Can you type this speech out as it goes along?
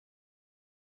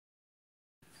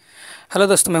Hello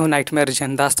दोस्तों, मैं हूं नाइटमेयर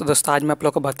जैनदास। तो दोस्तों आज मैं आप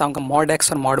लोगों को बताऊंगा मॉड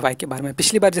एक्स और मॉड वाई के बारे में।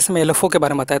 पिछली बार जैसे मैं एलएफओ के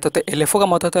बारे में बताया तो एलएफओ का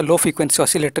मतलब होता है लो फ्रीक्वेंसी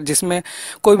ऑसिलेटर, जिसमें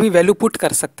कोई भी वैल्यू पुट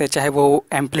कर सकते हैं, चाहे वो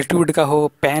एम्पलीट्यूड का हो,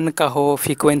 पैन का हो,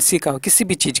 फ्रीक्वेंसी का हो, किसी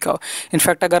भी चीज़ का हो।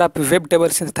 इनफैक्ट अगर आप वेब टेबल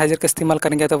सिंथेसाइजर का इस्तेमाल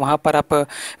करेंगे तो वहाँ पर आप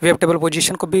वेब टेबल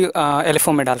पोजिशन को भी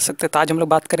एलएफओ में डाल सकते हैं। तो आज हम लोग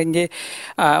बात करेंगे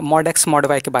मॉड एक्स मॉड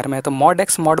वाई के बारे में। तो मॉड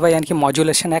एक्स मॉड वाई यानी कि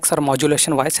मॉड्यूलेशन एक्स और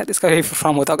मॉड्यूलेशन वाई, शायद इसका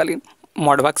फॉर्म होता होगा, लेकिन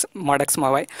मॉड एक्स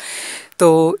मॉड वाई।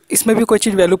 तो इसमें भी कोई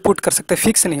चीज़ वैल्यू पुट कर सकते हैं,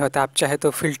 फिक्स नहीं होता। आप चाहे तो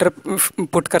फिल्टर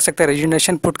पुट कर सकते हैं,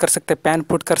 रेजुनेशन पुट कर सकते हैं, पैन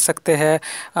पुट कर सकते हैं,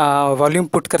 वॉल्यूम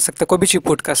पुट कर सकते हैं, कोई भी चीज़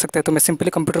पुट कर सकते हैं। तो मैं सिंपली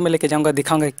कंप्यूटर में लेके जाऊंगा,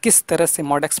 दिखाऊंगा किस तरह से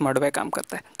मॉड एक्स मॉड वाई काम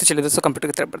करता है। तो चलिए दोस्तों कंप्यूटर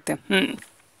की तरफ बढ़ते हैं।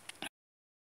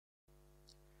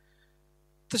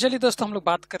 तो चलिए दोस्तों हम लोग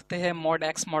बात करते हैं मॉड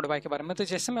एक्स मॉड वाई के बारे में। तो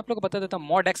जैसे मैं आप लोग को बता देता हूँ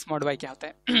मॉड एक्स मॉड वाई क्या होता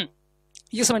है।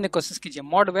 ये समझने की कोशिश कीजिए।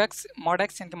 मॉड एक्स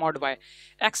यानी कि मॉड वाई,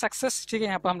 एक्स एक्सेस, ठीक है।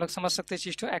 यहाँ पर हम लोग समझ सकते हैं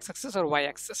चीज तो एक्स एक्सेस और वाई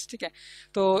एक्सेस, ठीक है।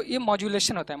 तो ये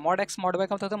मॉड्यूलेशन होता है। मॉड एक्स मॉड वाई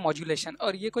का मतलब होता है मॉड्यूलेशन।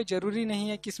 और ये कोई जरूरी नहीं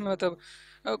है कि इसमें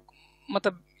अ,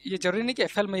 मतलब ये जरूरी नहीं कि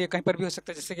एफएल में ये कहीं पर भी हो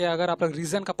सकता है। जैसे कि अगर आप लोग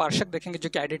रीजन का पार्शक देखेंगे जो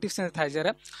कि एडिटिव सिंथेसाइजर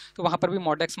है, तो वहाँ पर भी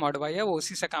मॉड एक्स मॉड वाई है, वो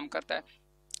उसी से काम करता है।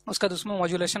 उसका दूसरा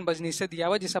मॉड्यूलेशन बजनी से दिया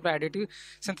हुआ, जिससे आप एडिटिव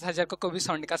सिंथेसाइजर को कोई भी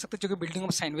साउंड निकाल सकते हैं, जो कि बिल्डिंग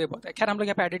ऑफ साइन वेव होता है। खैर हम लोग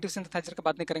यहाँ पे एडिटिव सिंथेसाइजर की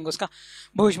बात नहीं करेंगे, उसका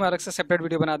भविष्य में अलग से सेपरेट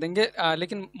वीडियो बना देंगे।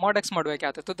 लेकिन मॉड एक्स मॉड वाई क्या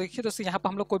आता है, तो देखिए दोस्तों यहाँ पर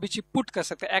हम लोग कोई भी चीज पुट कर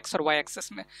सकते हैं एक्स और वाई एक्सेस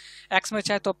में। एक्स में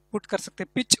चाहे तो आप पुट कर सकते हैं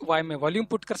पिच, वाई में वॉल्यूम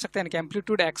पुट कर सकते हैं, यानी कि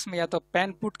एम्पलीट्यूड। एक्स में या तो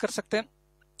पैन पुट कर सकते हैं,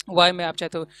 वाई में आप चाहे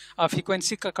तो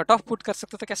फ्रीक्वेंसी का कट ऑफ पुट कर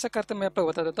सकते हो। तो कैसे करते हैं मैं आप लोग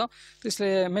बता देता हूँ। तो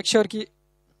इसलिए मेक श्योर कि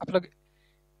आप लोग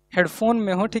हेडफोन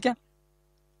में हो, ठीक है।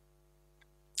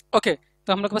 ओके,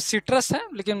 तो हम लोग के पास सिट्रस है,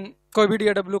 लेकिन कोई भी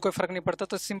DAW कोई फर्क नहीं पड़ता।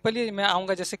 तो सिंपली मैं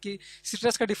आऊँगा, जैसे कि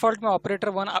सिट्रस का डिफॉल्ट में ऑपरेटर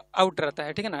 1 आउट रहता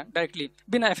है, ठीक है ना, डायरेक्टली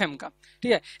बिना एफएम का,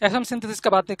 ठीक है। एफएम सिंथेसिस का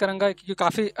बात नहीं करूँगा, क्योंकि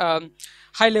काफ़ी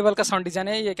हाई लेवल का साउंड डिजाइन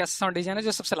है। ये एक ऐसा साउंड डिजाइन है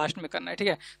जो सबसे लास्ट में करना है, ठीक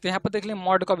है। तो यहाँ पर देख लें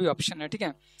मॉड का भी ऑप्शन है, ठीक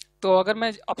है। तो अगर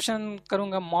मैं ऑप्शन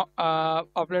करूँगा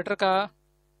ऑपरेटर का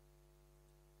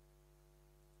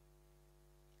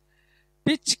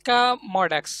पिच का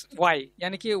मॉड एक्स वाई,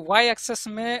 यानी कि वाई एक्सेस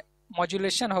में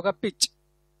मॉड्यूलेशन होगा पिच,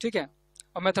 ठीक है।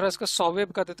 और मैं थोड़ा इसको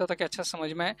सॉवेब कर देता था कि अच्छा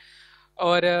समझ में आए।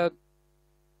 और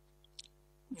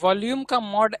वॉल्यूम का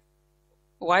मॉड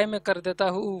वाई में कर देता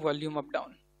हूँ वॉल्यूम अप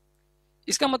डाउन।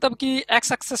 इसका मतलब कि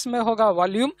एक्स एक्सेस में होगा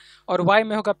वॉल्यूम और वाई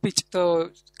में होगा पिच।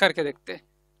 तो करके देखते हैं।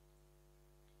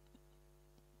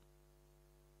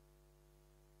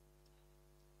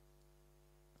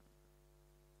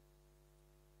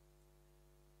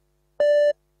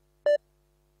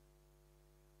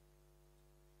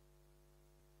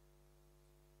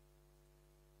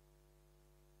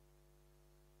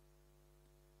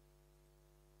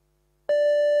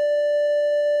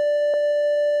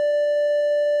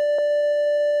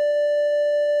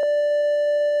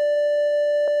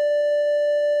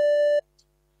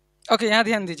 ओके, यहाँ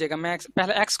ध्यान दीजिएगा। मैं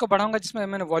पहले एक्स को बढ़ाऊंगा जिसमें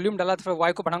मैंने वॉल्यूम डाला था, फिर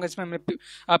वाई को बढ़ाऊंगा जिसमें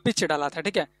मैंने पिच डाला था,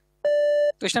 ठीक है।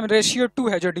 तो इस टाइम रेशियो 2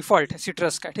 है जो डिफॉल्ट है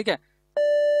सिट्रस का, ठीक है।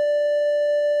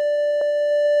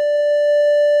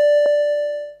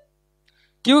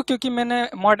 क्यों? क्योंकि मैंने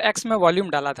मॉड एक्स में वॉल्यूम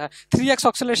डाला था। 3x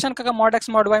ऑक्सीलेशन का मॉड एक्स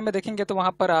मॉड वाई में देखेंगे तो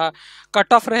वहां पर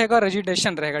कट ऑफ रहेगा,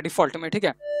 रेजिडेशन रहेगा डिफॉल्ट में, ठीक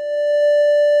है।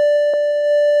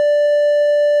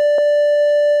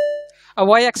 अब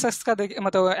वाई एक्सेस का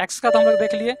मतलब एक्स का तो हम लोग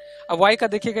देख लिए। अब वाई का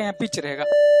देखिएगा, यहाँ पिच रहेगा।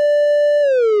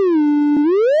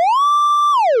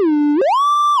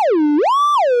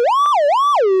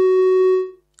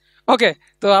 ओके,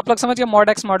 तो आप लोग समझ गए मॉड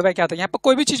एक्स मॉड वाई क्या था। यहाँ पर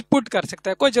कोई भी चीज पुट कर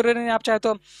सकता है, कोई जरूरी नहीं। आप चाहे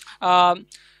तो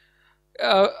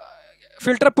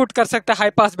फिल्टर पुट कर सकते हैं, हाई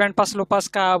पास, बैंड पास, लो पास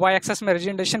का। वाई एक्सेस में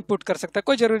रेजिडेशन पुट कर सकते हैं,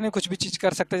 कोई जरूरी नहीं, कुछ भी चीज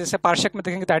कर सकते हैं। जैसे पार्शक में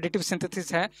देखेंगे तो एडिटिव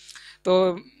सिंथेसिस है, तो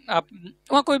आप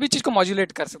वहाँ कोई भी चीज को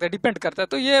मॉड्यूलेट कर सकते हैं, डिपेंड करता है।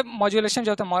 तो ये मॉड्यूलेशन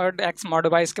जो होता है मॉड एक्स मॉड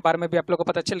वाई, इसके बारे में भी आप लोगों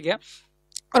को पता चल गया।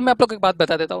 और मैं आप लोग को एक बात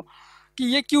बता देता हूँ कि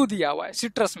ये क्यों दिया हुआ है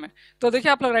सिट्रस में। तो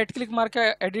देखिए आप लोग राइट क्लिक मार के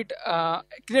एडिट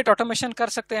क्रिएट ऑटोमेशन कर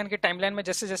सकते हैं, यानी कि टाइमलाइन में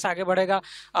जैसे जैसे आगे बढ़ेगा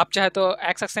आप चाहे तो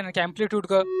एक्स एक्स यानी कि एम्पलीट्यूड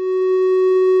को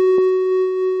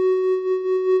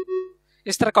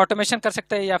इस तरह का ऑटोमेशन कर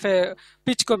सकते हैं, या फिर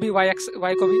पिच को भी वाई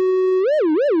को भी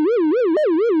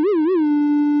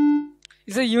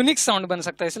इसे यूनिक साउंड बन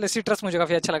सकता है। इसलिए सिट्रस मुझे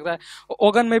काफी अच्छा लगता है।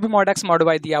 ओगन में भी मॉड एक्स मॉड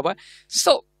वाई दिया हुआ है।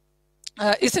 सो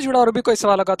इससे जुड़ा और भी कोई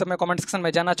सवाल होगा तो मैं कमेंट सेक्शन में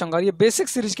जानना चाहूंगा। और ये बेसिक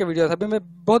सीरीज के वीडियो था, अभी मैं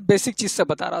बहुत बेसिक चीज से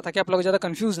बता रहा था कि आप लोग ज्यादा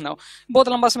कंफ्यूज ना हो। बहुत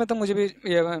लंबा समय तो मुझे भी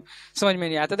ये समझ में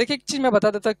नहीं आता। देखिए एक चीज मैं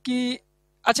बता देता कि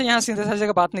अच्छा, यहाँ सिंथेसाइजर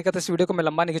का बात नहीं करते, इस वीडियो को मैं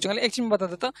लंबा नहीं खींचूंगा। एक चीज मैं बता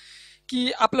देता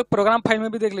कि आप लोग प्रोग्राम फाइल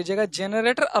में भी देख लीजिएगा,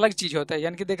 जनरेटर अलग चीज होता है।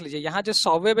 यानी कि देख लीजिए यहाँ जो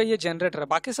सॉफ्टवेयर है ये जनरेटर है,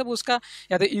 बाकी सब उसका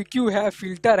या तो EQ है,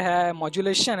 फिल्टर है,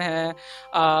 मॉड्यूलेशन है,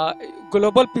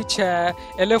 ग्लोबल पिच है,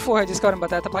 LFO है जिसका बारे में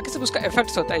बताया था, बाकी सब उसका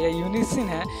इफेक्ट्स होता है या यूनिसिन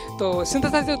है। तो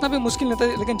सिंथेसाइजर उतना भी मुश्किल नहीं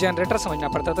होता, लेकिन जनरेटर समझना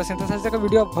पड़ता है। तो सिंथेसाइजर का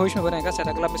वीडियो भविष्य में बनेगा, शायद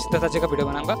अगला मैं सिंथेसाइजर का वीडियो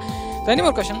बनाऊंगा। तो any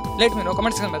more question let me know,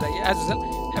 comment section में बताइए। As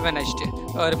usual have a nice day.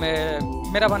 और मैं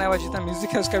मेरा बनाया हुआ जितना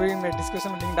म्यूजिक है उसका भी मैं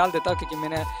डिस्क्रिप्शन में लिंक डाल देता हूँ, क्योंकि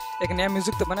मैंने एक नया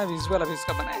म्यूजिक तो बना, विजुअल अभी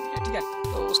उसका बनाया नहीं है, ठीक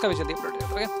है, तो उसका भी जल्दी अपलोड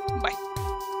करेंगे। बाय।